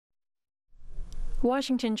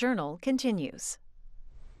Washington Journal continues.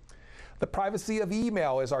 The privacy of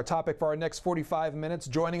email is our topic for our next 45 minutes.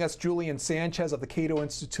 Joining us, Julian Sanchez of the Cato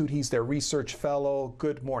Institute. He's their research fellow.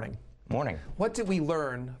 Good morning. Morning. What did we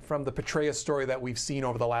learn from the Petraeus story that we've seen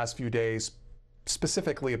over the last few days,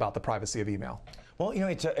 specifically about the privacy of email? Well, you know,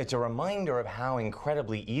 it's a reminder of how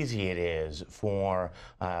incredibly easy it is for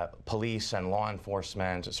police and law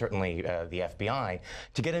enforcement, certainly the FBI,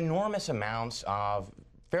 to get enormous amounts of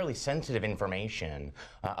fairly sensitive information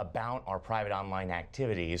about our private online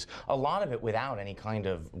activities, a lot of it without any kind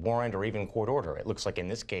of warrant or even court order. It looks like in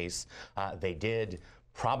this case they did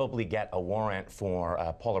probably get a warrant for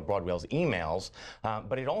Paula Broadwell's emails,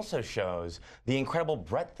 but it also shows the incredible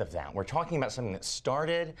breadth of that. We're talking about something that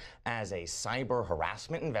started as a cyber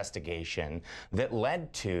harassment investigation that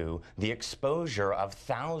led to the exposure of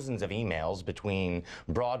thousands of emails between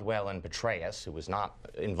Broadwell and Petraeus, who was not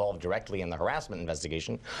involved directly in the harassment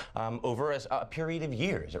investigation, over a period of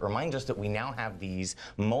years. It reminds us that we now have these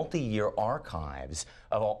multi-year archives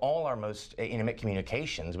of all our most intimate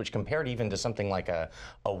communications, which compared even to something like a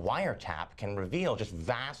wiretap can reveal just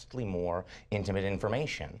vastly more intimate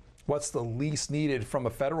information. What's the least needed from a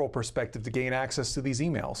federal perspective to gain access to these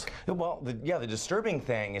emails? Well, the disturbing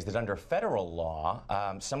thing is that under federal law,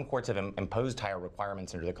 some courts have imposed higher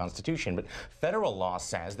requirements under the Constitution, but federal law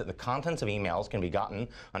says that the contents of emails can be gotten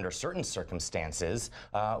under certain circumstances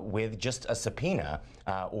with just a subpoena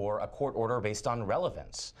or a court order based on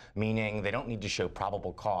relevance, meaning they don't need to show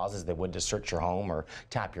probable cause as they would to search your home or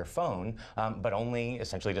tap your phone, but only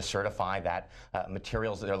essentially to certify that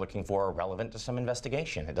materials that they're looking for are relevant to some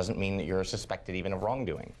investigation. It doesn't mean that you're suspected even of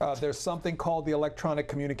wrongdoing. There's something called the Electronic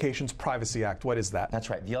Communications Privacy Act. What is that? That's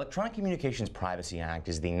right. The Electronic Communications Privacy Act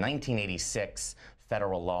is the 1986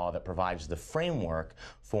 federal law that provides the framework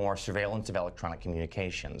for surveillance of electronic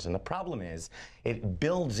communications. And the problem is it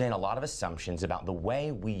builds in a lot of assumptions about the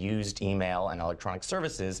way we used email and electronic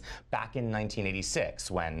services back in 1986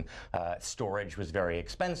 when storage was very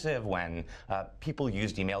expensive, when people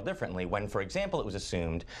used email differently, when, for example, it was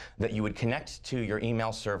assumed that you would connect to your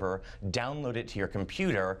email server, download it to your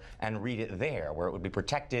computer, and read it there, where it would be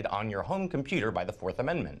protected on your home computer by the Fourth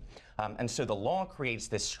Amendment. And so the law creates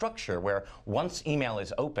this structure where once email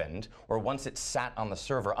is opened, or once it's sat on the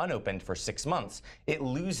server unopened for 6 months, it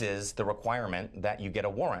loses the requirement that you get a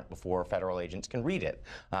warrant before federal agents can read it.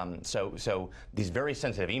 So these very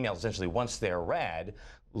sensitive emails, essentially, once they're read,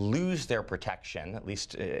 lose their protection, at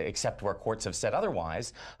least except where courts have said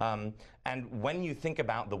otherwise. And when you think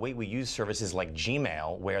about the way we use services like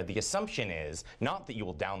Gmail, where the assumption is not that you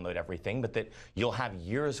will download everything, but that you'll have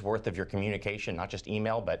years worth of your communication, not just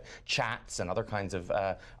email, but chats and other kinds of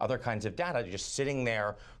data just sitting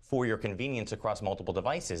there for your convenience across multiple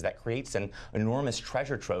devices, that creates an enormous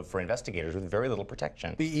treasure trove for investigators with very little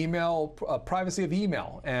protection. The email, privacy of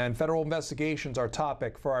email and federal investigations are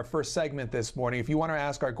topic for our first segment this morning. If you want to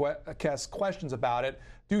ask our guests questions about it,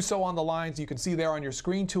 do so on the lines you can see there on your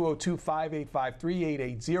screen,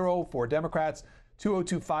 202-585-3880 for Democrats,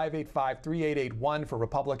 202-585-3881 for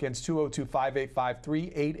Republicans,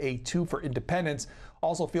 202-585-3882 for Independents.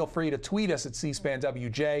 Also, feel free to tweet us at C-SPAN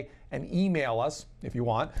WJ and email us if you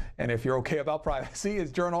want. And if you're okay about privacy,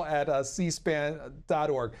 it's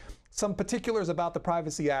journal@cspan.org. Some particulars about the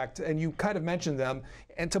Privacy Act, and you kind of mentioned them.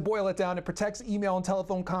 And to boil it down, it protects email and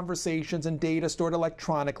telephone conversations and data stored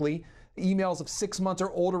electronically. Emails of 6 months or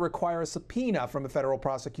older require a subpoena from a federal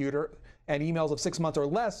prosecutor, and emails of 6 months or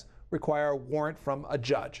less require a warrant from a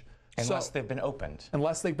judge. Unless they've been opened.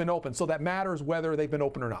 Unless they've been opened. So that matters whether they've been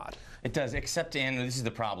open or not. It does, except this is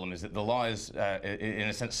the problem, is that the law is, in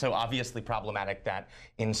a sense, so obviously problematic that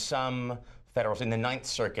in some in the Ninth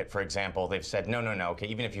Circuit, for example, they've said, no, okay,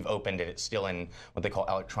 even if you've opened it, it's still in what they call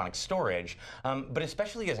electronic storage. But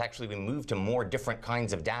especially as actually we move to more different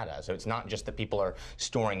kinds of data. So it's not just that people are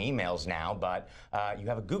storing emails now, but you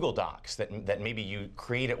have a Google Docs that maybe you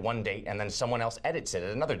create at one date and then someone else edits it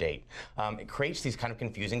at another date. It creates these kind of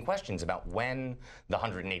confusing questions about when the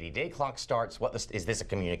 180-day clock starts. Is this a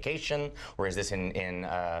communication, or is this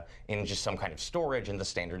in just some kind of storage, and the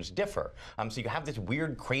standards differ. So you have this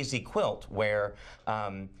weird, crazy quilt where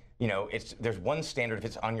there's one standard if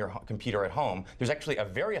it's on your computer at home. There's actually a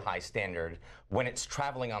very high standard when it's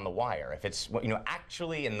traveling on the wire. If it's,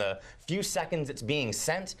 actually in the few seconds it's being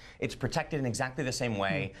sent, it's protected in exactly the same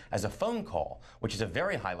way as a phone call, which is a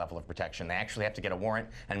very high level of protection. They actually have to get a warrant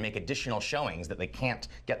and make additional showings that they can't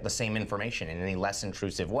get the same information in any less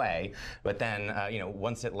intrusive way. But then,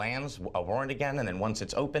 once it lands, a warrant again, and then once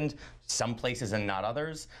it's opened, some places and not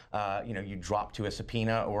others, you drop to a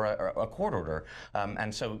subpoena or a court order.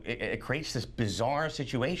 And so it creates this bizarre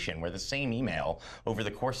situation where the same email over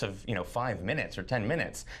the course of 5 minutes or 10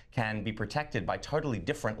 minutes can be protected by totally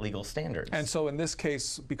different legal standards. And so in this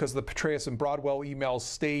case, because the Petraeus and Broadwell emails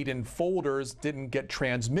stayed in folders, didn't get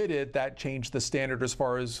transmitted, that changed the standard as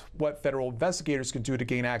far as what federal investigators can do to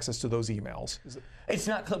gain access to those emails. It's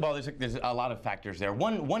not clear. Well, there's a lot of factors there.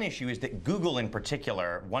 One issue is that Google in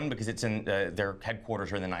particular, one, because it's in their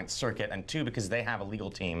headquarters are in the Ninth Circuit, and two, because they have a legal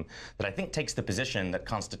team that I think takes the position that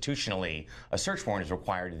constitutionally a search warrant is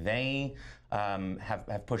required. They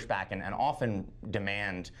have pushed back and often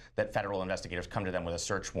demand that federal investigators come to them with a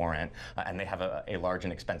search warrant, and they have a large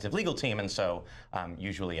and expensive legal team, and so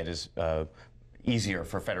usually it is easier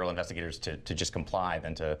for federal investigators to just comply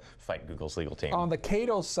than to fight Google's legal team. On the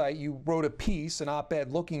Cato site, you wrote a piece, an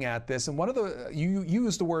op-ed looking at this, and you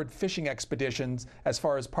used the word phishing expeditions as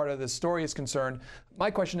far as part of this story is concerned. My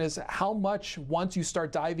question is, how much, once you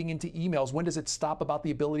start diving into emails, when does it stop about the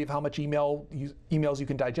ability of how much emails you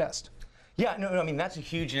can digest? Yeah, no, I mean, that's a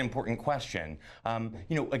huge and important question.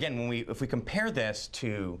 Again, if we compare this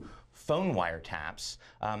to phone wiretaps,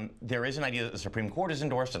 there is an idea that the Supreme Court has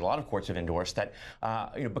endorsed and a lot of courts have endorsed that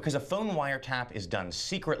because a phone wiretap is done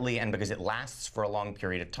secretly and because it lasts for a long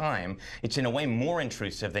period of time, it's in a way more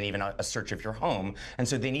intrusive than even a search of your home, and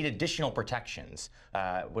so they need additional protections,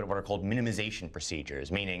 what are called minimization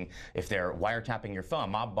procedures, meaning if they're wiretapping your phone,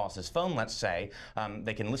 mob boss's phone, let's say,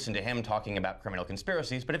 they can listen to him talking about criminal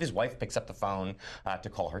conspiracies, but if his wife picks up the phone to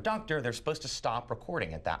call her doctor, they're supposed to stop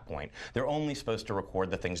recording at that point. They're only supposed to record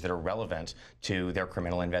the things that are relevant to their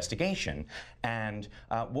criminal investigation. And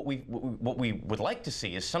what we would like to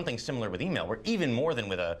see is something similar with email, where even more than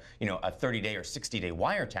with a 30-day or 60-day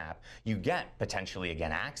wiretap, you get potentially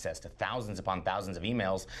again access to thousands upon thousands of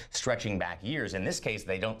emails stretching back years. In this case,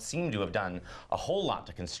 they don't seem to have done a whole lot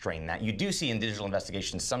to constrain that. You do see in digital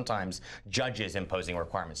investigations sometimes judges imposing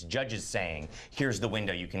requirements, judges saying, here's the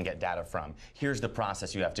window you can get data from, here's the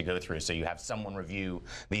process you have to go through, so you have someone review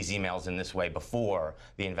these emails in this way before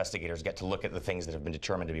the investigators get to look at the things that have been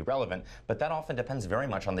determined to be relevant. But that often depends very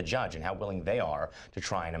much on the judge and how willing they are to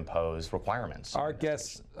try and impose requirements. Our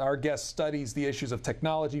guest studies the issues of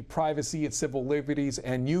technology, privacy, and civil liberties,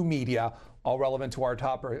 and new media, all relevant to our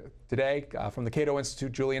topic today. From the Cato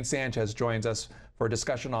Institute, Julian Sanchez joins us for a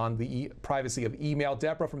discussion on the privacy of email.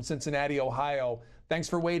 Deborah from Cincinnati, Ohio, thanks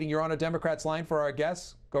for waiting. You're on a Democrat's line for our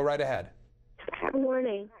guests. Go right ahead. Good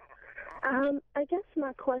morning. I guess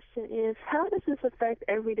my question is, how does this affect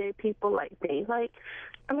everyday people like me? Don't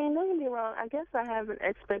get me wrong, I guess I have an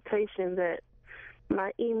expectation that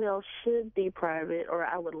my email should be private, or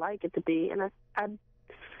I would like it to be, and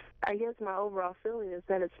I guess my overall feeling is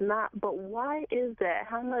that it's not. But why is that?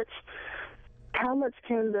 How much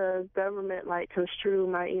can the government construe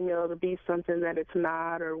my email to be something that it's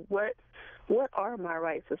not, or what are my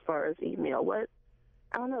rights as far as email?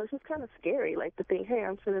 I don't know, it's just kind of scary, to think, hey,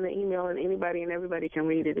 I'm sending an email and anybody and everybody can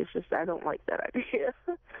read it. It's just, I don't like that idea.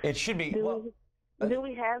 It should be, do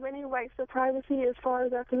we have any rights to privacy as far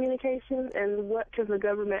as our communication, and what can the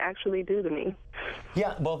government actually do to me?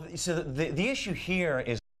 Yeah, well, so the issue here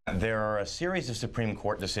is there are a series of Supreme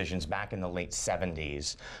Court decisions back in the late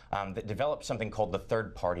 70s that developed something called the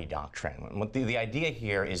third-party doctrine. The idea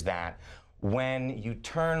here is that when you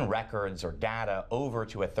turn records or data over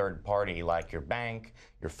to a third party like your bank,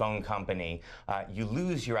 your phone company, you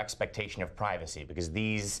lose your expectation of privacy because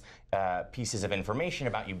these pieces of information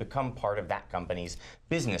about you become part of that company's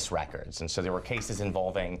business records. And so there were cases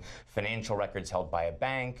involving financial records held by a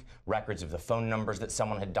bank, records of the phone numbers that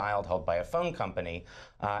someone had dialed held by a phone company,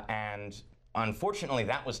 and unfortunately,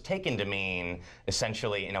 that was taken to mean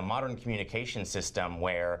essentially in a modern communication system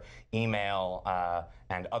where email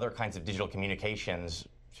and other kinds of digital communications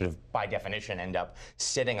sort of by definition end up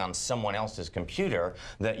sitting on someone else's computer,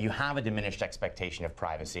 that you have a diminished expectation of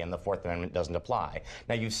privacy and the Fourth Amendment doesn't apply.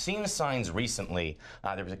 Now, you've seen signs recently.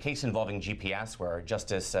 There was a case involving GPS where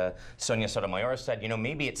Justice Sonia Sotomayor said,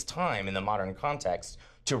 maybe it's time in the modern context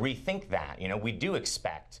to rethink that. We do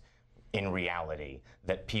expect in reality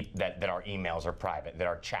that our emails are private, that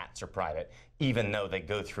our chats are private, even though they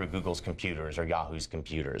go through Google's computers or Yahoo's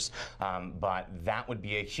computers. But that would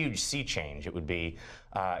be a huge sea change. It would be,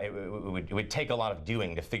 it would take a lot of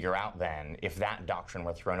doing to figure out then, if that doctrine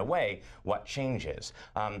were thrown away, what changes.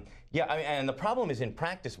 And the problem is, in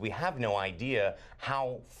practice, we have no idea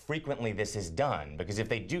how frequently this is done, because if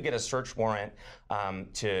they do get a search warrant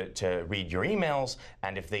to read your emails,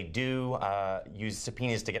 and if they do use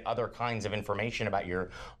subpoenas to get other kinds of information about your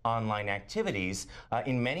online activities,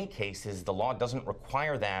 in many cases, the law doesn't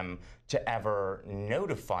require them to ever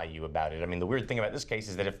notify you about it. I mean, the weird thing about this case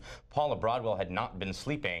is that if Paula Broadwell had not been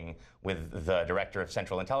sleeping with the director of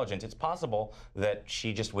Central Intelligence, it's possible that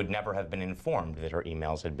she just would never have been informed that her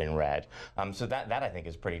emails had been read. So that I think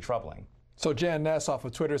is pretty troubling. So Jan Ness off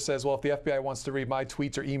of Twitter says, well, if the FBI wants to read my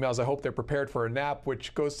tweets or emails, I hope they're prepared for a nap,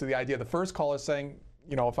 which goes to the idea the first caller saying,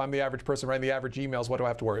 you know, if I'm the average person writing the average emails, what do I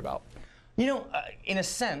have to worry about? You know, in a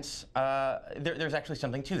sense, there's actually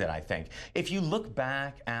something to that, I think. If you look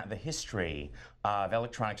back at the history of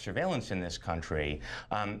electronic surveillance in this country,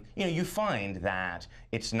 you know, you find that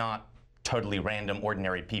it's not totally random,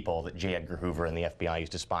 ordinary people that J. Edgar Hoover and the FBI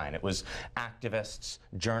used to spy on. It was activists,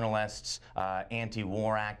 journalists,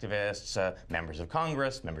 anti-war activists, members of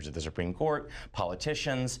Congress, members of the Supreme Court,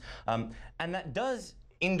 politicians, and that does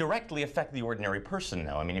indirectly affect the ordinary person,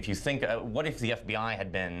 though. I mean, if you think, what if the FBI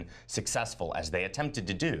had been successful, as they attempted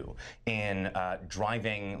to do, in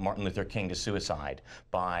driving Martin Luther King to suicide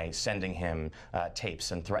by sending him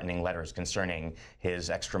tapes and threatening letters concerning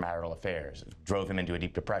his extramarital affairs? It drove him into a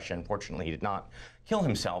deep depression. Fortunately, he did not kill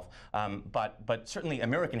himself, but certainly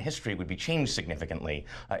American history would be changed significantly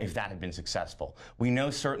if that had been successful. We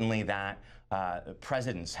know certainly that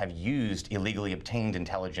presidents have used illegally obtained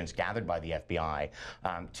intelligence gathered by the FBI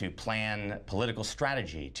to plan political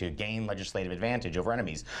strategy, to gain legislative advantage over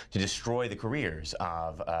enemies, to destroy the careers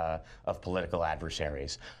of political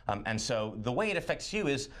adversaries. And so the way it affects you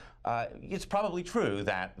is it's probably true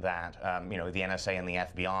that you know, the NSA and the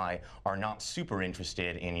FBI are not super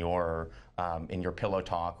interested in your pillow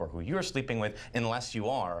talk or who you're sleeping with, unless you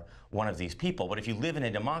are one of these people. But if you live in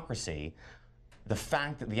a democracy, the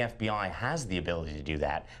fact that the FBI has the ability to do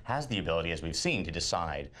that, has the ability, as we've seen, to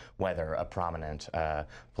decide whether a prominent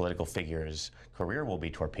political figure's career will be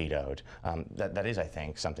torpedoed, that is, I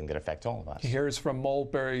think, something that affects all of us. Here's from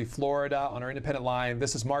Mulberry, Florida, on our independent line.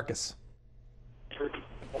 This is Marcus.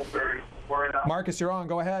 Marcus, you're on.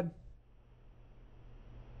 Go ahead.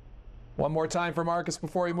 One more time for Marcus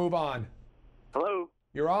before we move on. Hello.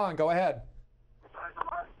 You're on. Go ahead.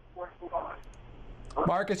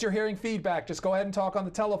 Marcus, you're hearing feedback. Just go ahead and talk on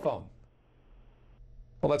the telephone.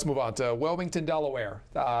 Well, let's move on to Wilmington, Delaware.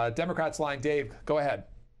 Democrats line, Dave, go ahead.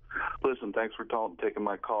 Listen, thanks for taking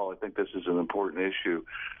my call. I think this is an important issue.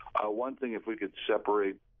 One thing, if we could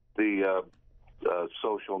separate the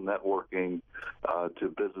social networking to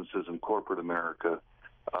businesses in corporate America,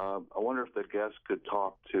 I wonder if the guest could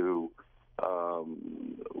talk to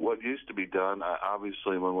what used to be done.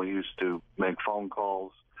 Obviously, when we used to make phone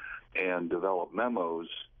calls and develop memos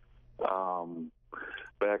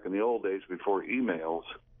back in the old days before emails,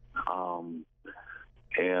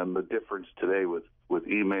 and the difference today with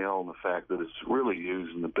email and the fact that it's really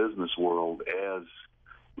used in the business world as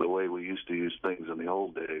the way we used to use things in the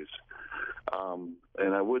old days.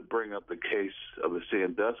 And I would bring up the case of the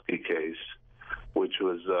Sandusky case, which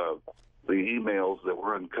was the emails that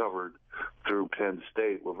were uncovered through Penn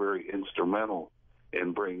State were very instrumental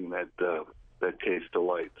in bringing that case to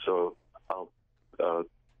light. So I'll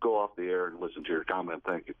go off the air and listen to your comment.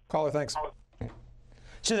 Thank you. Caller, thanks.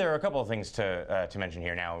 So there are a couple of things to mention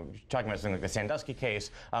here. Now, talking about something like the Sandusky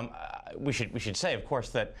case, we should say, of course,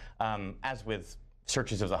 that as with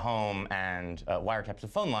searches of the home and wiretaps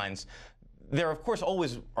of phone lines, there, of course,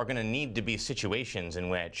 always are going to need to be situations in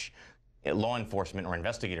which law enforcement or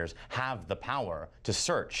investigators have the power to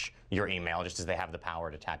search your email, just as they have the power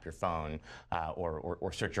to tap your phone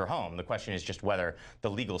or search your home. The question is just whether the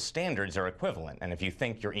legal standards are equivalent. And if you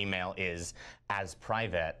think your email is as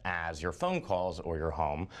private as your phone calls or your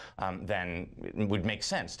home, then it would make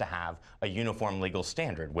sense to have a uniform legal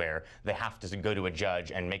standard where they have to go to a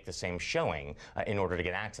judge and make the same showing in order to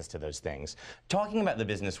get access to those things. Talking about the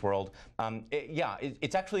business world,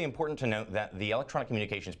 it's actually important to note that the Electronic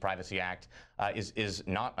Communications Privacy Act is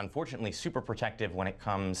not, unfortunately, super protective when it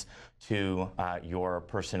comes to your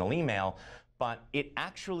personal email, but it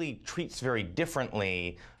actually treats very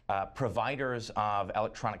differently providers of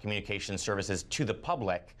electronic communication services to the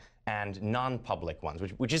public and non-public ones,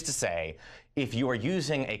 which is to say, if you are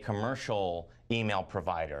using a commercial email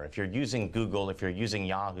provider, if you're using Google, if you're using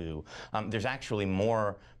Yahoo, there's actually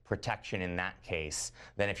more protection in that case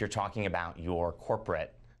than if you're talking about your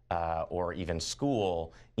corporate or even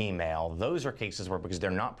school email. Those are cases where, because they're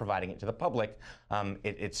not providing it to the public,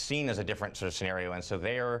 it's seen as a different sort of scenario, and so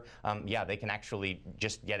they're, yeah, they can actually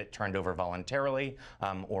just get it turned over voluntarily,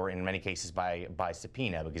 or in many cases by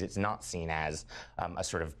subpoena, because it's not seen as a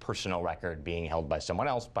sort of personal record being held by someone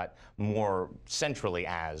else, but more centrally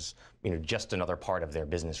as, you know, just another part of their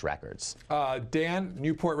business records. Dan,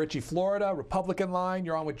 Newport Richey, Florida, Republican line.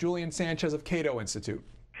 You're on with Julian Sanchez of Cato Institute.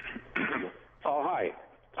 Oh, hi.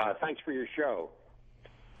 Thanks for your show.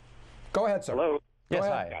 Go ahead, sir. Hello. Yes,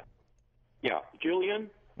 ahead. hi. Yeah, Julian?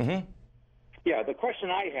 Mm-hmm. Yeah, the question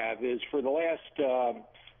I have is, for the last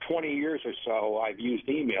 20 years or so, I've used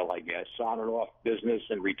email, I guess, on and off business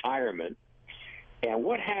and retirement. And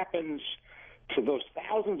what happens to those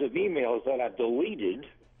thousands of emails that I've deleted,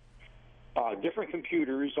 different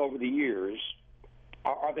computers over the years?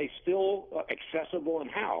 Are they still accessible, and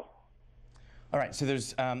how? All right, so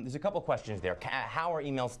there's a couple questions there. How are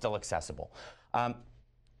emails still accessible?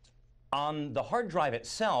 On the hard drive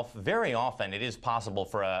itself, very often it is possible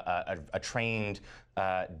for a trained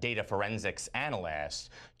data forensics analyst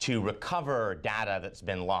to recover data that's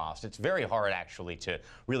been lost. It's very hard, actually, to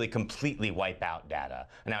really completely wipe out data.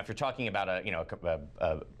 Now, if you're talking about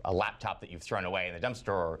a laptop that you've thrown away in the dumpster,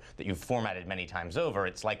 or that you've formatted many times over,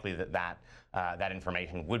 it's likely that that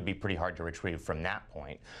information would be pretty hard to retrieve from that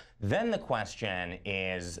point. Then the question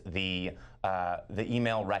is the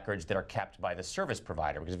email records that are kept by the service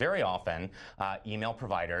provider, because very often email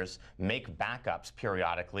providers make backups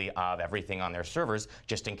periodically of everything on their servers,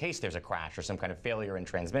 just in case there's a crash or some kind of failure in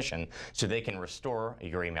transmission, so they can restore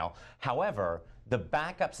your email. However, the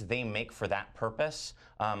backups they make for that purpose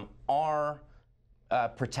are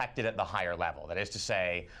protected at the higher level. That is to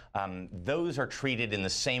say, those are treated in the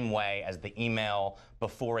same way as the email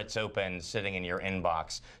before it's opened sitting in your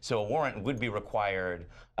inbox. So a warrant would be required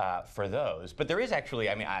for those. But there is actually,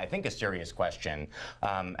 I mean, I think, a serious question,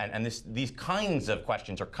 and these kinds of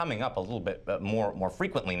questions are coming up a little bit more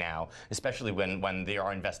frequently now, especially when there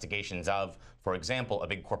are investigations of, for example, a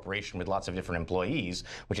big corporation with lots of different employees,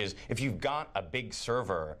 which is, if you've got a big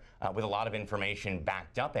server with a lot of information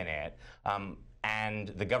backed up in it, and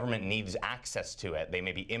the government needs access to it, they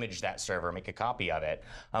maybe image that server, make a copy of it.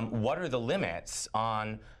 What are the limits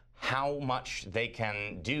on how much they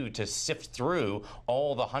can do to sift through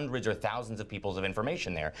all the hundreds or thousands of people's of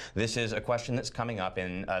information there? This is a question that's coming up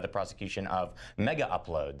in the prosecution of Mega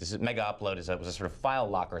Upload. Mega Upload was a sort of file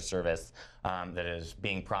locker service that is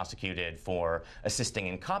being prosecuted for assisting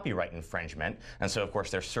in copyright infringement. And so, of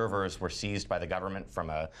course, their servers were seized by the government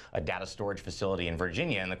from a data storage facility in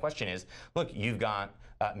Virginia. And the question is, look, you've got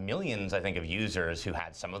millions, I think, of users who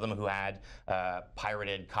had, some of them who had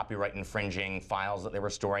pirated, copyright infringing files that they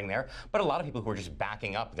were storing there, but a lot of people who were just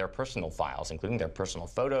backing up their personal files, including their personal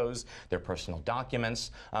photos, their personal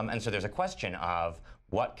documents. And so there's a question of,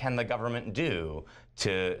 what can the government do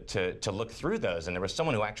to look through those? And there was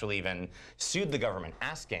someone who actually even sued the government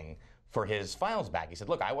asking for his files back. He said,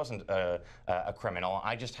 look, I wasn't a criminal.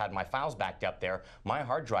 I just had my files backed up there. My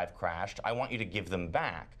hard drive crashed. I want you to give them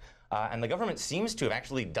back. And the government seems to have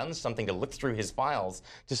actually done something to look through his files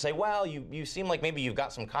to say, well, you seem like maybe you've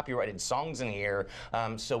got some copyrighted songs in here,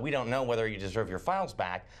 so we don't know whether you deserve your files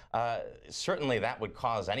back. Certainly that would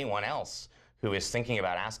cause anyone else who is thinking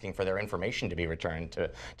about asking for their information to be returned to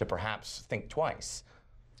perhaps think twice.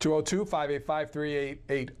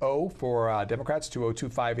 202-585-3880 for Democrats,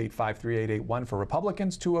 202-585-3881 for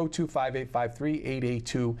Republicans,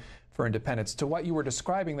 202-585-3882 for independents. To what you were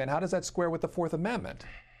describing then, how does that square with the Fourth Amendment,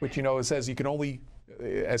 which, you know, says you can only,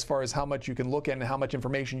 as far as how much you can look at and how much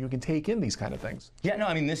information you can take in these kind of things? Yeah, no,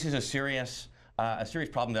 I mean, this is a serious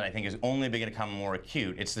problem that I think is only going to become more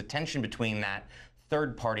acute. It's the tension between that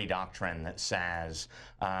third-party doctrine that says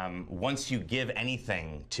once you give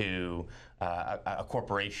anything to a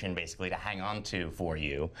corporation, basically, to hang on to for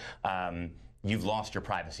you, you've lost your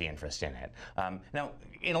privacy interest in it. Now,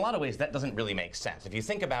 in a lot of ways, that doesn't really make sense. If you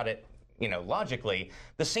think about it, you know, logically,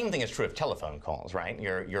 the same thing is true of telephone calls, right?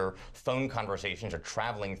 Your phone conversations are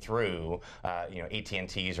traveling through, you know,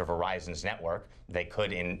 AT&T's or Verizon's network. They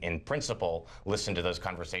could, in principle, listen to those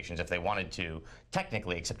conversations if they wanted to,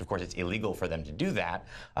 technically, except, of course, it's illegal for them to do that.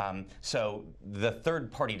 So the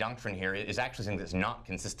third-party doctrine here is actually something that's not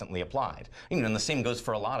consistently applied. You know, and the same goes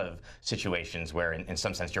for a lot of situations where, in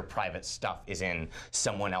some sense, your private stuff is in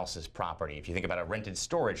someone else's property. If you think about a rented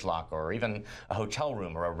storage locker, or even a hotel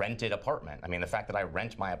room, or a rented apartment. I mean, the fact that I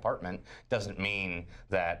rent my apartment doesn't mean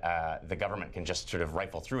that the government can just sort of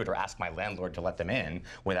rifle through it or ask my landlord to let them in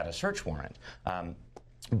without a search warrant.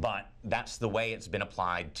 But that's the way it's been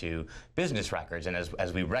applied to business records. And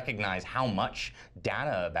as we recognize how much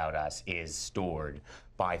data about us is stored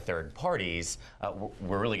by third parties,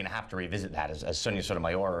 we're really going to have to revisit that, as Sonia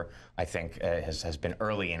Sotomayor, I think, has been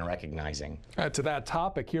early in recognizing. To that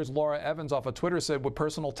topic, here's Laura Evans off of Twitter said, would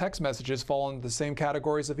personal text messages fall into the same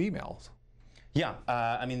categories of emails? Yeah,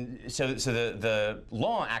 I mean, so the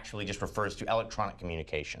law actually just refers to electronic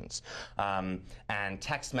communications, and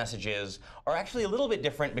text messages are actually a little bit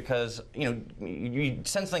different because you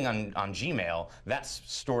send something on Gmail, that's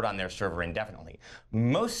stored on their server indefinitely.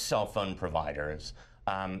 Most cell phone providers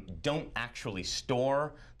don't actually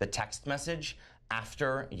store the text message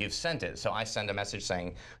after you've sent it. So I send a message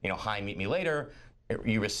saying, hi, meet me later.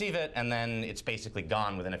 You receive it, and then it's basically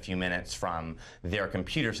gone within a few minutes from their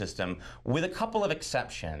computer system, with a couple of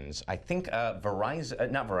exceptions. I think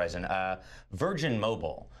Virgin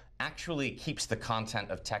Mobile actually keeps the content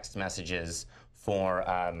of text messages for,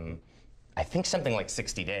 I think, something like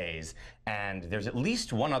 60 days. And there's at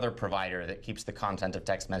least one other provider that keeps the content of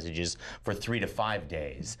text messages for 3 to 5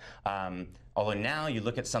 days. Although now you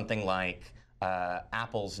look at something like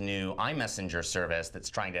Apple's new iMessenger service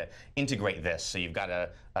that's trying to integrate this. So you've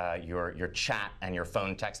got your chat and your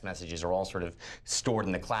phone text messages are all sort of stored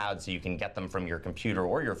in the cloud, so you can get them from your computer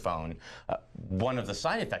or your phone. One of the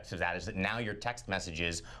side effects of that is that now your text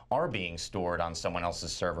messages are being stored on someone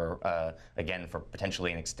else's server, again, for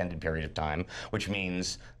potentially an extended period of time, which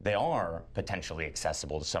means they are potentially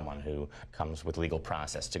accessible to someone who comes with legal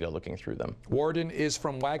process to go looking through them. Warden is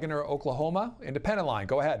from Wagoner, Oklahoma. Independent line,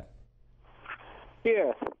 go ahead.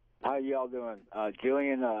 Yes. How y'all doing?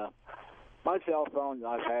 Julian, my cell phone,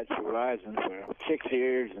 I've had Verizon for 6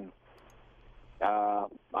 years, and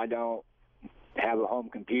I don't have a home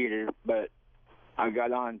computer, but I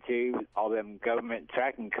got on to all them government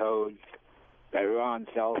tracking codes that are on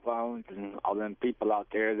cell phones, and all them people out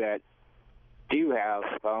there that do have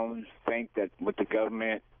phones think that what the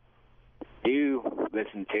government do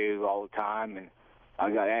listen to all the time, and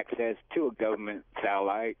I got access to a government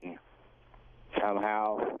satellite, and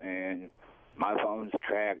somehow, and my phone's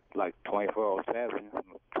tracked like 24/7. I'm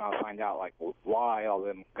trying to find out like why all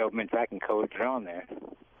them government tracking codes are on there.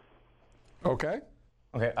 Okay.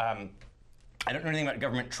 Okay. I don't know anything about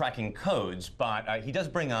government tracking codes, but he does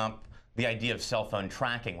bring up the idea of cell phone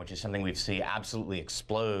tracking, which is something we've seen absolutely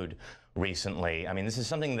explode recently. I mean, this is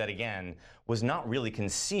something that, again, was not really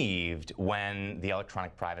conceived when the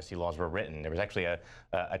electronic privacy laws were written. There was actually a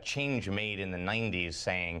change made in the 90s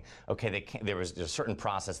saying, okay, there was a certain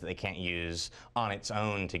process that they can't use on its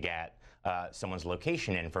own to get someone's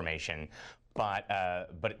location information. But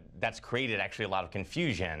that's created actually a lot of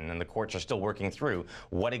confusion, and the courts are still working through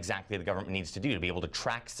what exactly the government needs to do to be able to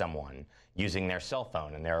track someone using their cell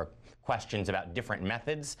phone. And there are questions about different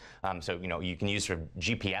methods. So, you can use sort of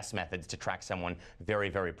GPS methods to track someone very,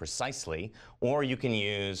 very precisely, or you can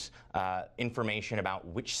use information about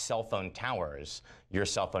which cell phone towers your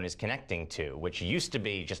cell phone is connecting to, which used to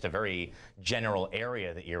be just a very general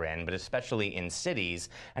area that you're in, but especially in cities,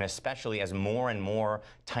 and especially as more and more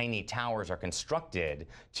tiny towers are constructed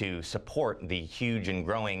to support the huge and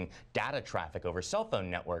growing data traffic over cell phone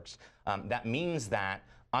networks, that means that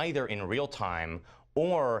either in real time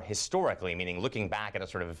or historically, meaning looking back at a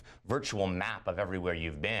sort of virtual map of everywhere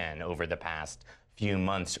you've been over the past few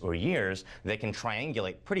months or years, they can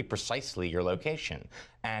triangulate pretty precisely your location.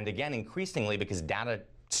 And again, increasingly, because data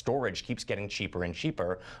storage keeps getting cheaper and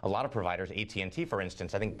cheaper, a lot of providers, AT&T for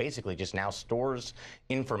instance, I think basically just now stores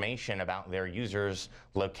information about their users'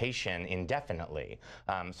 location indefinitely.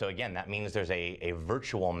 So again, that means there's a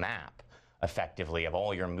virtual map effectively of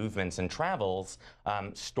all your movements and travels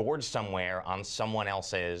stored somewhere on someone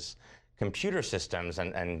else's computer systems,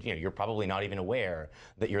 and you're probably not even aware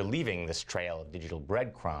that you're leaving this trail of digital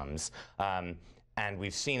breadcrumbs. And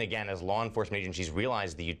we've seen, again, as law enforcement agencies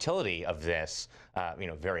realize the utility of this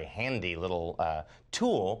very handy little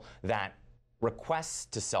tool, that requests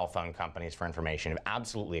to cell phone companies for information have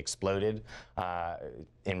absolutely exploded.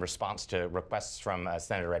 In response to requests from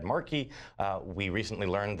Senator Ed Markey, we recently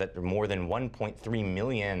learned that more than 1.3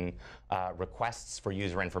 million requests for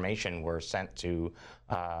user information were sent to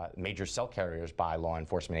major cell carriers by law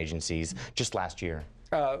enforcement agencies just last year.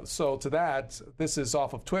 So to that, this is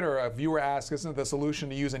off of Twitter. A viewer asked, isn't the solution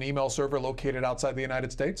to use an email server located outside the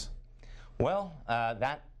United States? Well,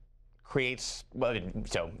 that creates,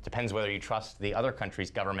 so it depends whether you trust the other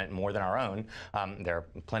country's government more than our own. There are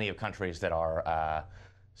plenty of countries that are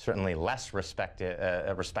certainly less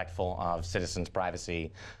respectful of citizens'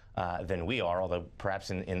 privacy than we are, although perhaps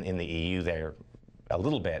in the EU they're a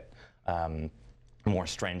little bit more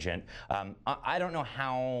stringent. I don't know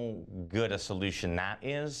how good a solution that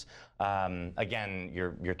is. Again,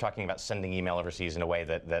 you're talking about sending email overseas in a way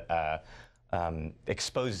that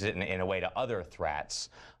exposes it in a way to other threats.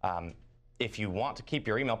 If you want to keep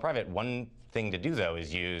your email private, one thing to do though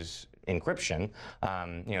is use encryption.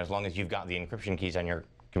 As long as you've got the encryption keys on your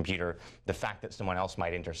computer, the fact that someone else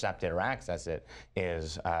might intercept it or access it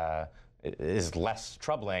is less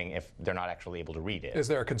troubling if they're not actually able to read it. Is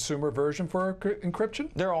there a consumer version for encryption?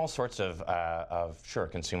 There are all sorts of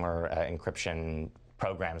consumer encryption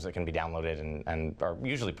programs that can be downloaded and are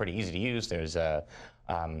usually pretty easy to use. There's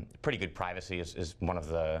pretty good privacy is one of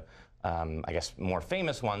the I guess more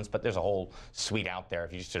famous ones, but there's a whole suite out there.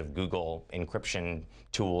 If you just sort of Google encryption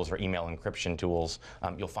tools or email encryption tools,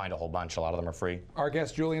 you'll find a whole bunch. A lot of them are free. Our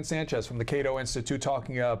guest, Julian Sanchez from the Cato Institute,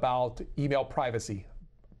 talking about email privacy.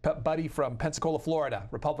 Buddy from Pensacola, Florida,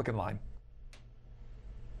 Republican line.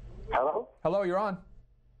 Hello? Hello, you're on.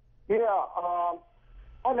 Yeah,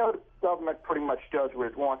 I know the government pretty much does what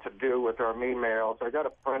it wants to do with our emails. I got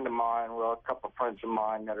a friend of mine, well, a couple of friends of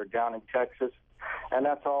mine that are down in Texas, and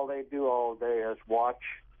that's all they do all day is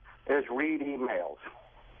read emails.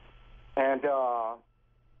 And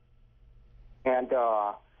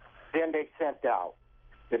then they sent out.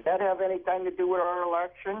 Did that have anything to do with our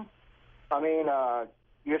election? I mean,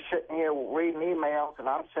 you're sitting here reading emails, and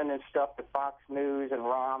I'm sending stuff to Fox News and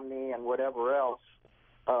Romney and whatever else.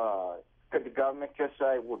 Could the government just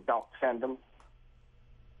say, well, don't send them?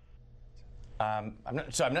 I'm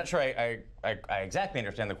not sure I exactly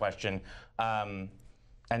understand the question.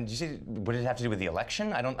 And you see, would it have to do with the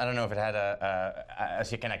election? I don't know if it had a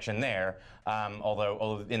connection there.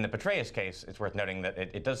 Although in the Petraeus case, it's worth noting that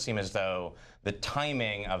it does seem as though the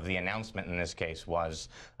timing of the announcement in this case was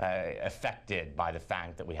affected by the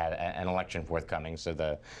fact that we had an election forthcoming.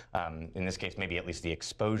 So in this case, maybe at least the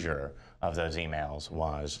exposure of those emails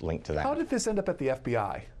was linked to that. How did this end up at the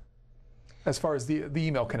FBI? As far as the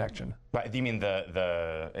email connection. Right, you mean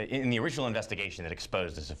in the original investigation that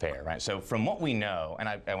exposed this affair, right? So from what we know, and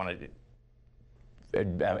I want to,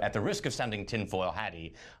 at the risk of sounding tinfoil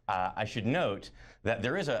hatty, I should note that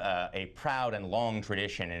there is a proud and long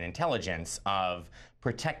tradition in intelligence of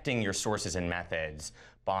protecting your sources and methods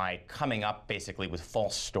by coming up basically with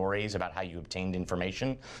false stories about how you obtained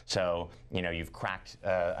information. So, you've cracked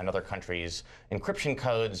another country's encryption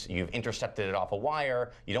codes, you've intercepted it off a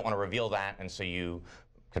wire, you don't want to reveal that, and so you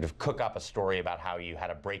kind of cook up a story about how you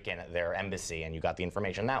had a break-in at their embassy and you got the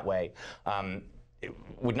information that way. It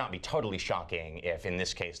would not be totally shocking if, in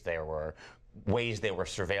this case, there were ways they were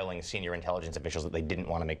surveilling senior intelligence officials that they didn't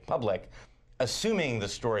want to make public. Assuming the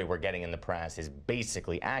story we're getting in the press is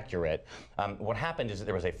basically accurate, what happened is that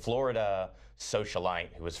there was a Florida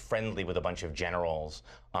socialite who was friendly with a bunch of generals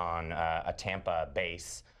on a Tampa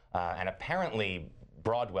base, and apparently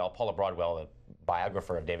Paula Broadwell, the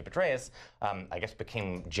biographer of David Petraeus, I guess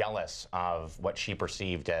became jealous of what she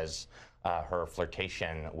perceived as her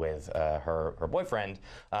flirtation with her boyfriend,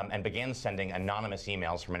 and began sending anonymous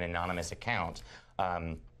emails from an anonymous account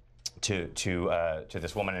to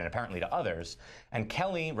this woman and apparently to others. And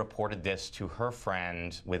Kelly reported this to her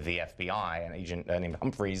friend with the FBI, an agent named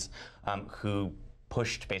Humphreys, who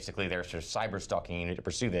pushed basically their sort of cyber stalking unit to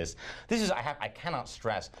pursue this. This is, I cannot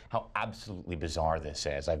stress how absolutely bizarre this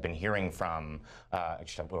is. I've been hearing from,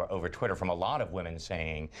 over Twitter from a lot of women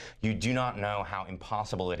saying, you do not know how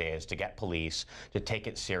impossible it is to get police to take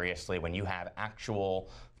it seriously when you have actual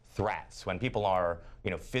threats, when people are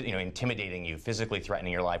intimidating you, physically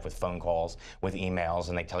threatening your life with phone calls, with emails,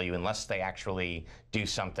 and they tell you unless they actually do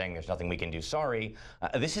something, there's nothing we can do, sorry.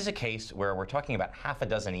 This is a case where we're talking about half a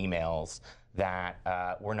dozen emails that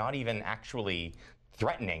were not even actually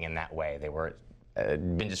threatening in that way. They were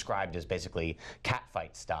been described as basically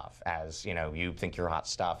catfight stuff, as you think you're hot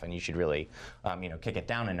stuff and you should really kick it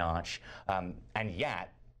down a notch, and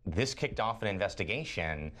yet this kicked off an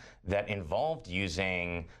investigation that involved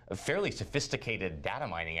using a fairly sophisticated data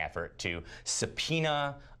mining effort to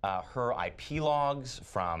subpoena her IP logs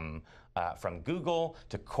from Google,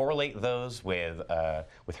 to correlate those with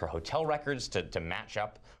her hotel records, to match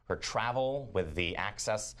up her travel with the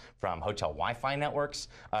access from hotel Wi-Fi networks.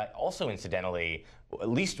 Also, incidentally, at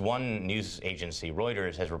least one news agency,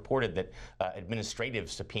 Reuters, has reported that administrative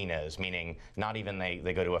subpoenas, meaning not even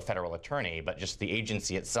they go to a federal attorney, but just the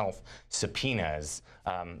agency itself subpoenas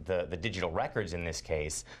the digital records in this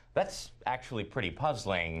case. That's actually pretty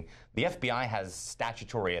puzzling. The FBI has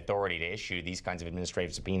statutory authority to issue these kinds of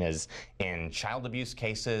administrative subpoenas in child abuse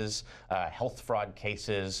cases, health fraud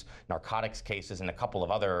cases, narcotics cases, and a couple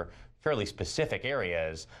of other fairly specific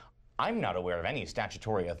areas. I'm not aware of any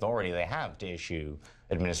statutory authority they have to issue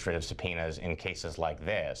administrative subpoenas in cases like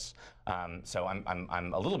this. So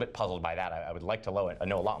I'm a little bit puzzled by that. I would like to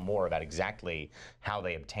know a lot more about exactly how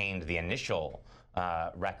they obtained the initial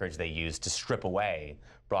records they used to strip away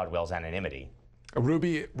Broadwell's anonymity.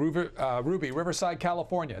 Ruby, Riverside,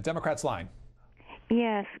 California, Democrats line.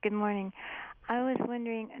 Yes, good morning. I was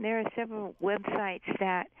wondering, there are several websites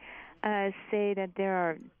that say that there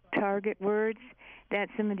are target words that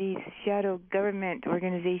some of these shadow government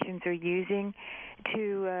organizations are using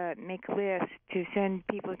to make lists to send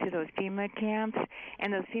people to those FEMA camps.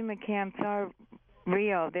 And those FEMA camps are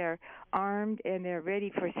real. They're armed and they're ready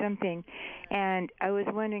for something. And I was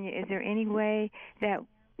wondering, is there any way that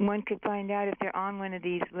one could find out if they're on one of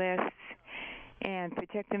these lists and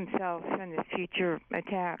protect themselves from this future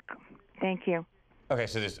attack? Thank you. Okay,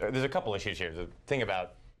 so there's a couple issues here. The thing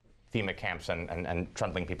about FEMA camps and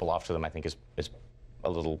trundling people off to them, I think, is a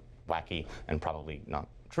little wacky and probably not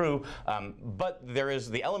true. But there is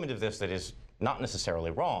the element of this that is not necessarily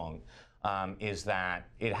wrong, is that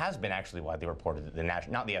it has been actually widely reported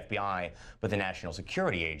that not the FBI, but the National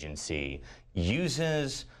Security Agency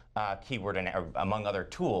uses among other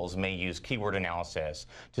tools, may use keyword analysis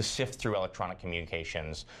to sift through electronic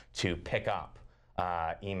communications to pick up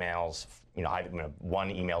emails,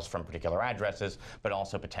 emails from particular addresses, but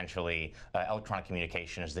also potentially electronic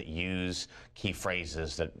communications that use key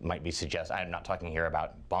phrases that might be I'm not talking here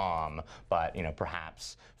about bomb, but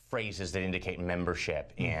perhaps phrases that indicate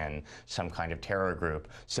membership in some kind of terror group.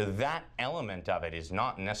 So that element of it is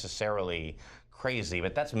not necessarily crazy,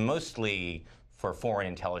 but that's mostly for foreign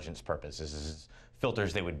intelligence purposes.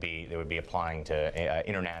 Filters they would be applying to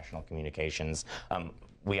international communications.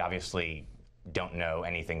 We obviously don't know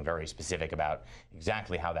anything very specific about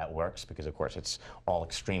exactly how that works because, of course, it's all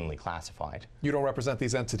extremely classified. You don't represent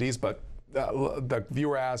these entities, but the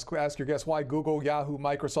viewer ask your guest why Google, Yahoo,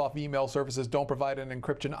 Microsoft email services don't provide an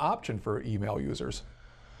encryption option for email users.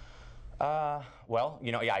 Well,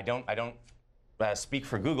 I don't speak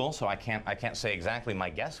for Google, so I can't say exactly.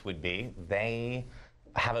 My guess would be they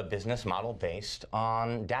have a business model based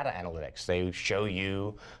on data analytics. They show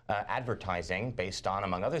you advertising based on,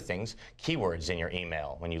 among other things, keywords in your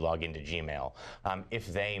email when you log into Gmail.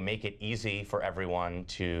 If they make it easy for everyone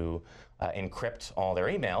to encrypt all their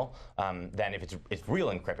email, then if it's real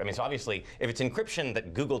encryption, so obviously if it's encryption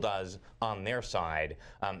that Google does on their side,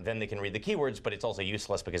 then they can read the keywords, but it's also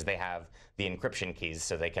useless because they have the encryption keys,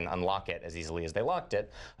 so they can unlock it as easily as they locked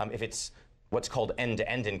it. If it's what's called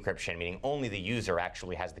end-to-end encryption, meaning only the user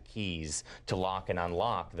actually has the keys to lock and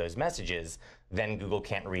unlock those messages, then Google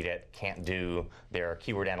can't read it, can't do their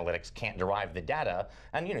keyword analytics, can't derive the data.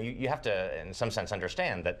 And you have to, in some sense,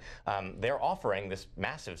 understand that they're offering this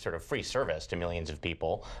massive sort of free service to millions of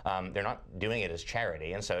people. They're not doing it as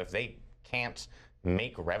charity. And so if they can't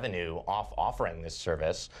make revenue off offering this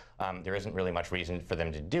service, there isn't really much reason for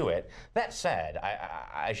them to do it. That said,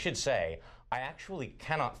 I should say, I actually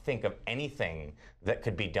cannot think of anything that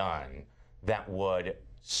could be done that would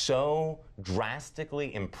so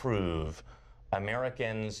drastically improve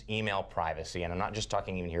Americans' email privacy, and I'm not just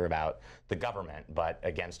talking even here about the government, but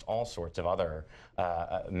against all sorts of other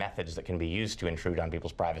methods that can be used to intrude on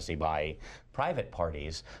people's privacy by private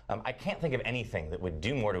parties. I can't think of anything that would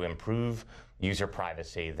do more to improve user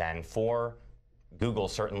privacy than for Google,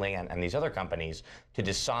 certainly, and these other companies to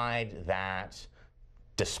decide that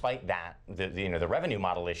despite that, the revenue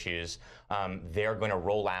model issues, they're going to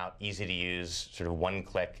roll out easy-to-use sort of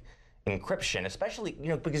one-click encryption, especially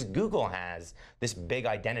because Google has this big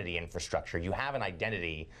identity infrastructure. You have an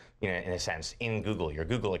identity, in a sense, in Google, your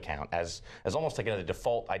Google account, as almost like a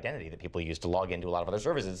default identity that people use to log into a lot of other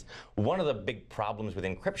services. One of the big problems with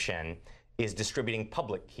encryption is distributing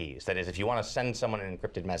public keys. That is, if you want to send someone an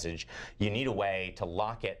encrypted message, you need a way to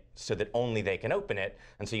lock it so that only they can open it,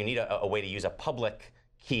 and so you need a way to use a public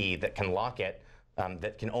key that can lock it,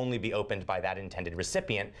 that can only be opened by that intended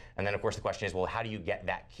recipient. And then, of course, the question is, well, how do you get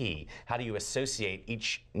that key? How do you associate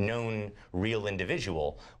each known real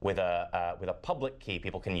individual with a public key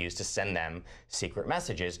people can use to send them secret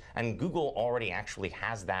messages? And Google already actually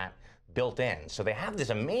has that built in. So they have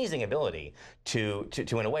this amazing ability to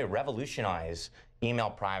in a way, revolutionize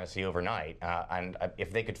email privacy overnight. And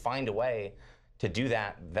if they could find a way to do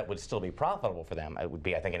that would still be profitable for them, it would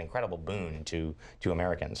be, I think, an incredible boon to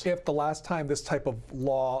Americans. If the last time this type of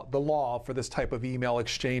the law for this type of email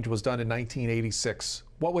exchange was done in 1986,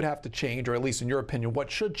 what would have to change, or at least in your opinion, what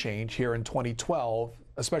should change here in 2012,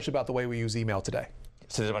 especially about the way we use email today?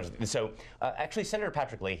 So there's a bunch actually, Senator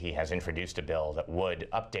Patrick Leahy has introduced a bill that would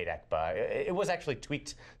update ECPA. It was actually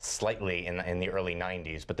tweaked slightly in the early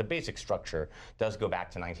 90s, but the basic structure does go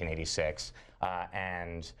back to 1986.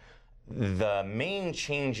 And the main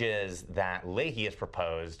changes that Leahy has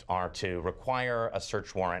proposed are to require a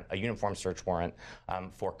search warrant, a uniform search warrant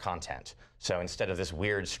for content. So instead of this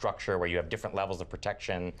weird structure where you have different levels of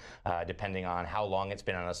protection depending on how long it's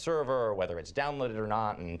been on a server or whether it's downloaded or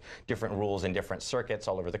not, and different rules in different circuits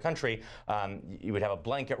all over the country, you would have a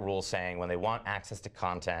blanket rule saying when they want access to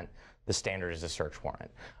content, the standard is a search warrant.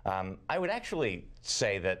 I would actually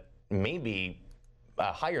say that maybe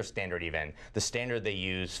a higher standard even, the standard they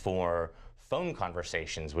use for phone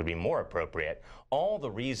conversations would be more appropriate. All the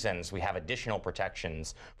reasons we have additional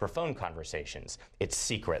protections for phone conversations. It's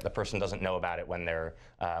secret. The person doesn't know about it when they're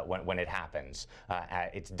when it happens.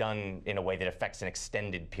 It's done in a way that affects an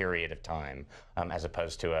extended period of time, as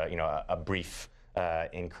opposed to a brief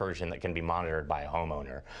incursion that can be monitored by a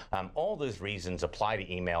homeowner. All those reasons apply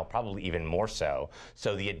to email, probably even more so.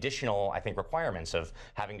 So the additional, I think, requirements of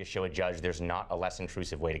having to show a judge there's not a less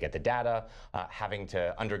intrusive way to get the data, having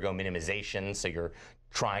to undergo minimization, so you're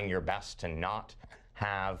trying your best to not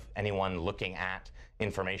have anyone looking at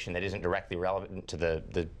information that isn't directly relevant to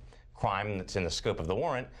the crime that's in the scope of the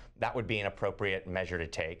warrant, that would be an appropriate measure to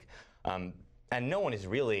take. And no one is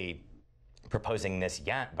really proposing this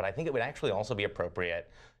yet, but I think it would actually also be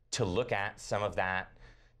appropriate to look at some of that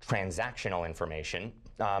transactional information.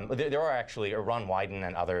 There are actually, Ron Wyden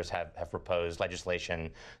and others have proposed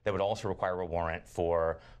legislation that would also require a warrant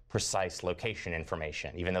for precise location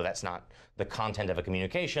information, even though that's not the content of a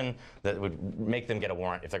communication, that would make them get a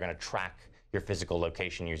warrant if they're going to track your physical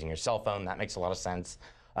location using your cell phone. That makes a lot of sense.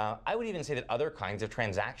 I would even say that other kinds of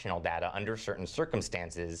transactional data under certain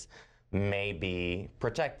circumstances may be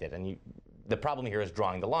protected. And the problem here is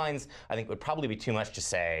drawing the lines. I think it would probably be too much to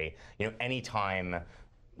say, anytime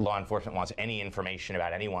law enforcement wants any information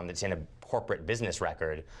about anyone that's in a corporate business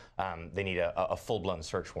record, they need a full-blown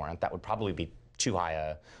search warrant. That would probably be too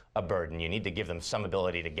high a burden. You need to give them some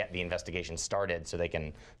ability to get the investigation started so they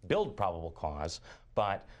can build probable cause.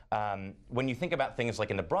 But when you think about things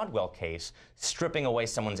like in the Broadwell case, stripping away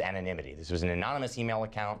someone's anonymity. This was an anonymous email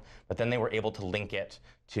account, but then they were able to link it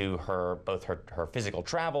to both her physical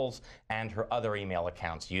travels and her other email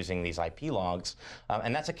accounts using these IP logs.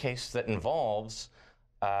 And that's a case that involves,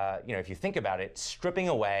 if you think about it, stripping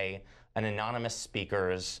away an anonymous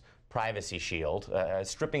speaker's privacy shield,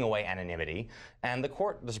 stripping away anonymity. And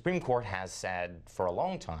the Supreme Court has said for a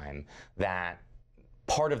long time that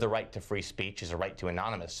part of the right to free speech is a right to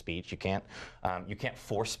anonymous speech. You can't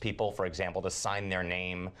force people, for example, to sign their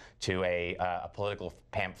name to a political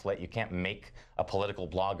pamphlet. You can't make a political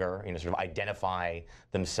blogger, sort of identify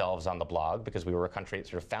themselves on the blog, because we were a country that's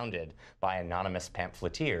sort of founded by anonymous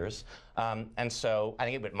pamphleteers. And so I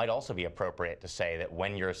think it might also be appropriate to say that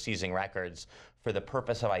when you're seizing records for the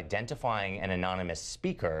purpose of identifying an anonymous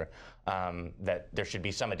speaker, that there should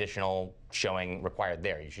be some additional showing required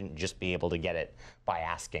there. You shouldn't just be able to get it by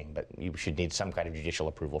asking, but you should need some kind of judicial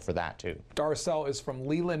approval for that too. Darcel is from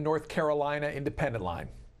Leland, North Carolina, Independent Line.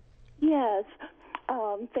 Yes.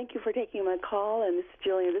 Thank you for taking my call, and Ms.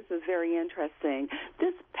 Julian, this is very interesting.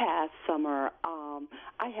 This past summer,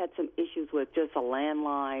 I had some issues with just a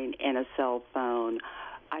landline and a cell phone.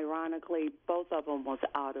 Ironically, both of them was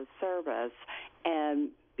out of service, and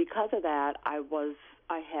because of that, I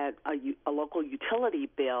had a local utility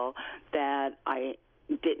bill that I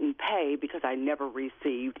didn't pay because I never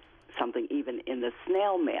received something even in the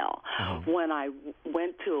snail mail. When I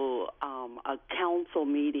went to a council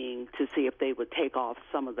meeting to see if they would take off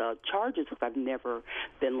some of the charges, because I've never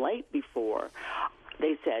been late before,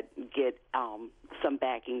 they said get some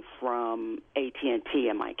backing from AT&T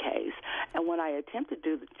in my case. And when I attempted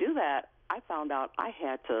to do that, I found out I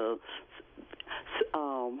had to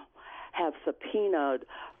have subpoenaed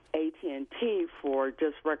AT&T for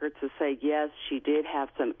just records to say, yes, she did have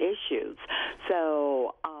some issues.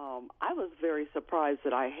 So I was very surprised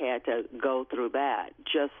that I had to go through that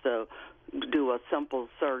just to do a simple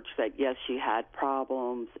search that, yes, she had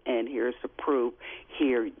problems, and here's the proof.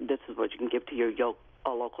 Here, this is what you can give to your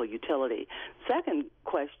local utility. Second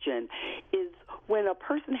question is, when a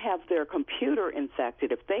person has their computer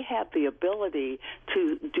infected, if they have the ability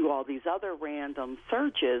to do all these other random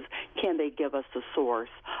searches, can they give us the source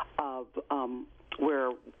of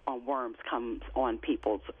where worms come on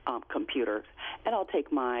people's computers? And I'll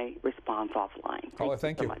take my response offline.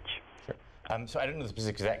 Thank you so much. Sure. So I don't know the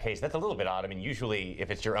specifics of that case. That's a little bit odd. I mean, usually if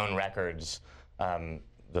it's your own records,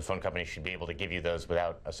 the phone company should be able to give you those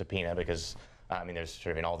without a subpoena, because I mean, there's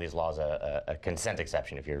sort of in all these laws a consent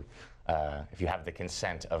exception. If you have the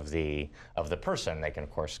consent of the person, they can of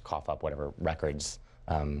course cough up whatever records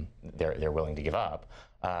they're willing to give up.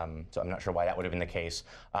 So I'm not sure why that would have been the case.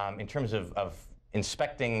 In terms of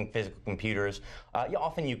inspecting physical computers,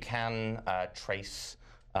 often you can trace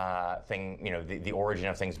the origin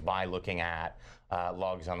of things by looking at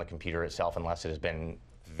logs on the computer itself, unless it has been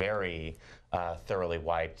very thoroughly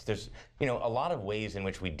wiped. There's a lot of ways in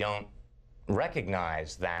which we don't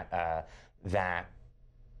recognize that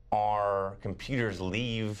our computers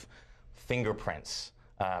leave fingerprints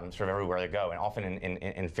sort of everywhere they go, and often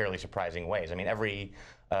in fairly surprising ways. I mean,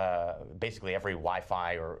 basically every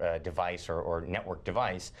Wi-Fi or device or network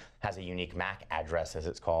device has a unique MAC address, as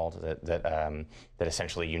it's called, that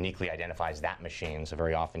essentially uniquely identifies that machine. So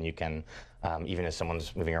very often you can, even as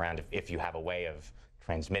someone's moving around, if you have a way of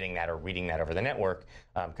transmitting that or reading that over the network,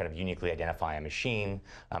 kind of uniquely identify a machine.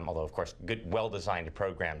 Although, of course, good, well-designed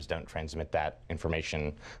programs don't transmit that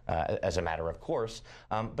information as a matter of course.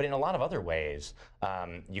 But in a lot of other ways,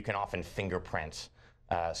 you can often fingerprint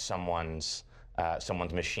someone's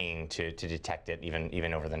machine to detect it,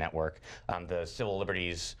 even over the network. The Civil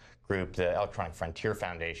Liberties Group, the Electronic Frontier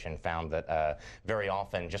Foundation, found that very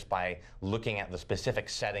often, just by looking at the specific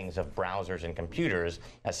settings of browsers and computers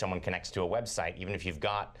as someone connects to a website, even if you've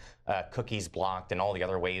got cookies blocked and all the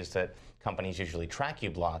other ways that companies usually track you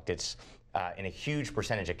blocked, it's in a huge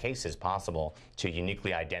percentage of cases possible to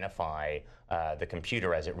uniquely identify the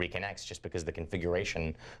computer as it reconnects, just because the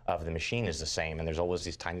configuration of the machine is the same, and there's always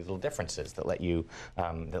these tiny little differences that let you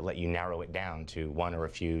narrow it down to one or a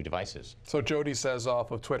few devices. So Jody says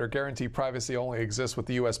off of Twitter, guaranteed privacy only exists with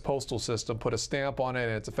the U.S. postal system. Put a stamp on it,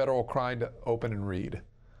 and it's a federal crime to open and read.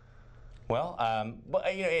 Well,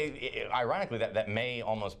 ironically, that may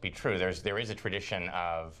almost be true. There is a tradition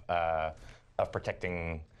of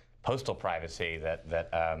protecting postal privacy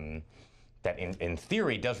that in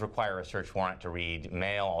theory does require a search warrant to read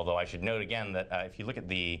mail, although I should note again that if you look at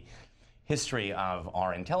the history of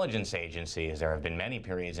our intelligence agencies, there have been many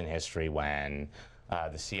periods in history when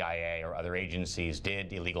the CIA or other agencies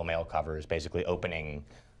did illegal mail covers, basically opening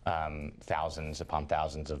thousands upon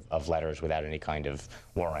thousands of letters without any kind of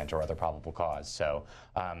warrant or other probable cause. So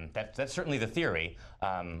that's certainly the theory.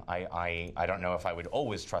 I don't know if I would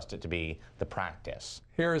always trust it to be the practice.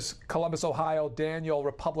 Here's Columbus, Ohio, Daniel,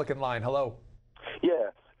 Republican line. Hello.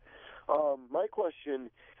 Yes. My question,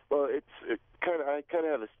 well, I kind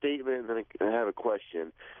of have a statement and then I have a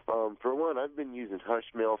question. For one, I've been using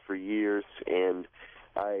Hushmail for years, and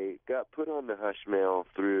I got put on the Hushmail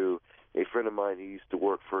through a friend of mine who used to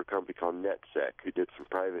work for a company called NetSec, who did some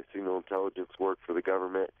private signal intelligence work for the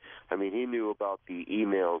government. I mean, he knew about the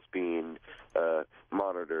emails being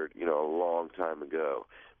monitored, a long time ago,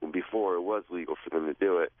 before it was legal for them to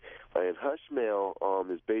do it. And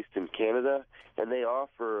Hushmail is based in Canada, and they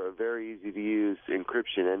offer a very easy-to-use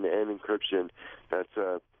encryption, end-to-end encryption.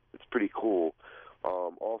 It's pretty cool.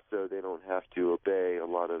 Also, they don't have to obey a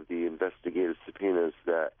lot of the investigative subpoenas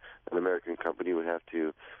that an American company would have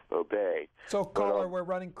to obey. So, caller, we're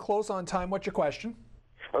running close on time. What's your question?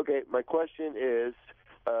 Okay, my question is,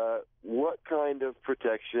 what kind of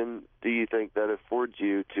protection do you think that affords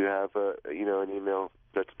you to have an email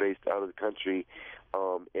that's based out of the country?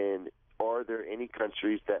 And are there any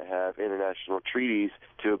countries that have international treaties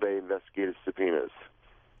to obey investigative subpoenas?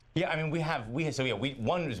 Yeah, I mean, we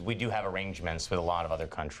do have arrangements with a lot of other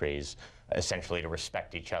countries, essentially to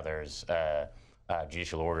respect each other's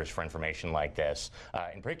judicial orders for information like this.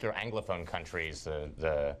 In particular, Anglophone countries,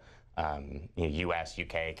 the U.S.,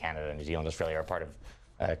 U.K., Canada, New Zealand, Australia, are part of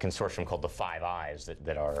a consortium called the Five Eyes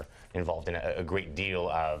that are involved in a great deal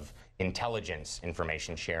of intelligence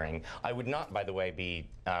information sharing. I would not, by the way,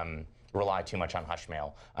 rely too much on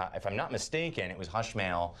Hushmail. If I'm not mistaken, it was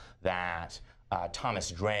Hushmail that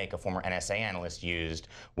Thomas Drake, a former NSA analyst, used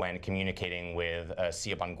when communicating with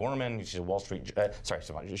Siobhan Gorman, who's a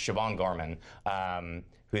Siobhan Gorman,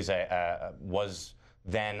 who's was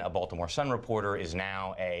then a Baltimore Sun reporter, is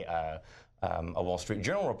now a Wall Street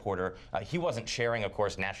Journal reporter. He wasn't sharing, of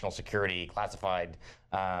course, national security classified,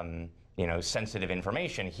 sensitive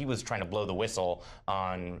information. He was trying to blow the whistle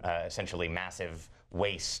on essentially massive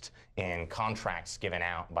waste in contracts given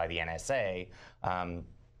out by the NSA.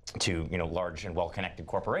 To large and well-connected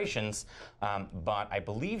corporations, but I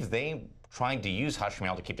believe they tried to use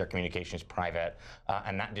Hushmail to keep their communications private,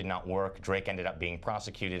 and that did not work. Drake ended up being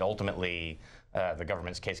prosecuted. Ultimately, the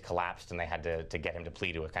government's case collapsed, and they had to get him to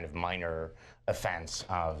plead to a kind of minor offense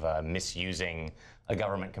of misusing a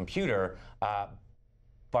government computer. And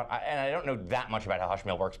I don't know that much about how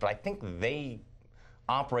Hushmail works, but I think they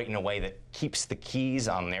operate in a way that keeps the keys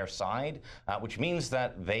on their side, which means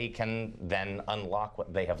that they can then unlock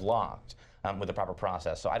what they have locked. With the proper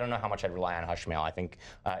process. So I don't know how much I'd rely on Hushmail. I think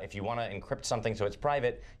if you want to encrypt something so it's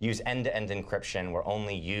private, use end-to-end encryption where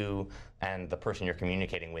only you and the person you're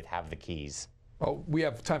communicating with have the keys. Oh, we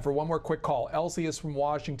have time for one more quick call. Elsie is from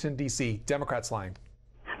Washington, D.C. Democrats line.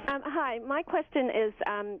 Hi, my question is,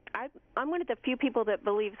 I'm one of the few people that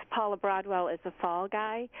believes Paula Broadwell is a fall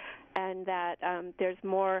guy and that there's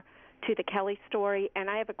more to the Kelly story. And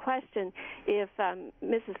I have a question. If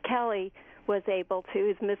Mrs. Kelly was able to,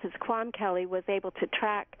 as Mrs. Quam Kelly was able to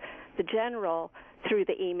track the general through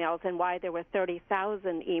the emails and why there were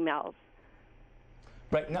 30,000 emails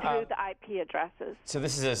through the IP addresses. So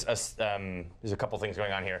this is there's a couple things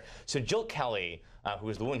going on here. So Jill Kelly, who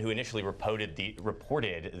was the one who initially reported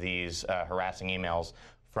these harassing emails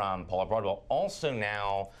from Paula Broadwell, also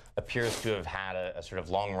now appears to have had a sort of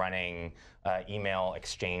long-running email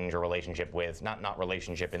exchange or relationship with, not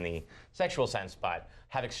relationship in the sexual sense, but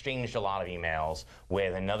have exchanged a lot of emails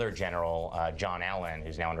with another general, John Allen,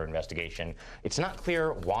 who's now under investigation. It's not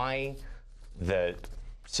clear why the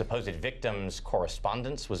supposed victim's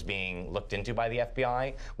correspondence was being looked into by the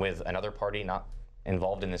FBI with another party not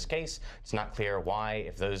involved in this case. It's not clear why,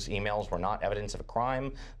 if those emails were not evidence of a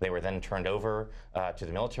crime, they were then turned over to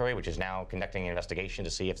the military, which is now conducting an investigation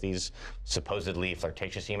to see if these supposedly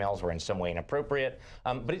flirtatious emails were in some way inappropriate.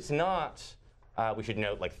 But it's not, we should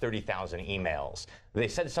note, like 30,000 emails. They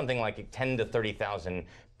said something like 10 to 30,000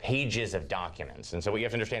 pages of documents. And so what you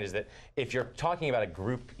have to understand is that if you're talking about a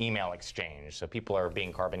group email exchange, so people are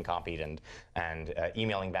being carbon copied and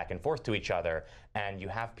emailing back and forth to each other, and you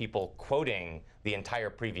have people quoting the entire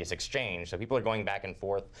previous exchange, so people are going back and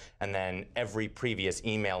forth, and then every previous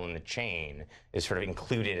email in the chain is sort of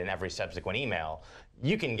included in every subsequent email,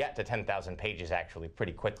 you can get to 10,000 pages actually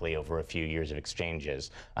pretty quickly over a few years of exchanges.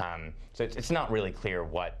 So it's not really clear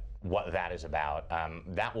what that is about.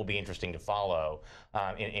 That will be interesting to follow.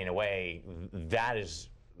 In a way, that is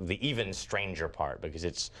the even stranger part, because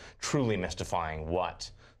it's truly mystifying what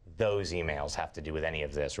those emails have to do with any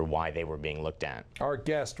of this or why they were being looked at. Our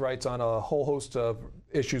guest writes on a whole host of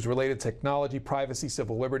issues related to technology, privacy,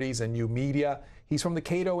 civil liberties, and new media. He's from the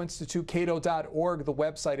Cato Institute, cato.org, the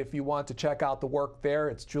website if you want to check out the work there.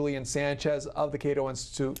 It's Julian Sanchez of the Cato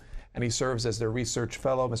Institute, and he serves as their research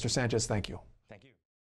fellow. Mr. Sanchez, thank you.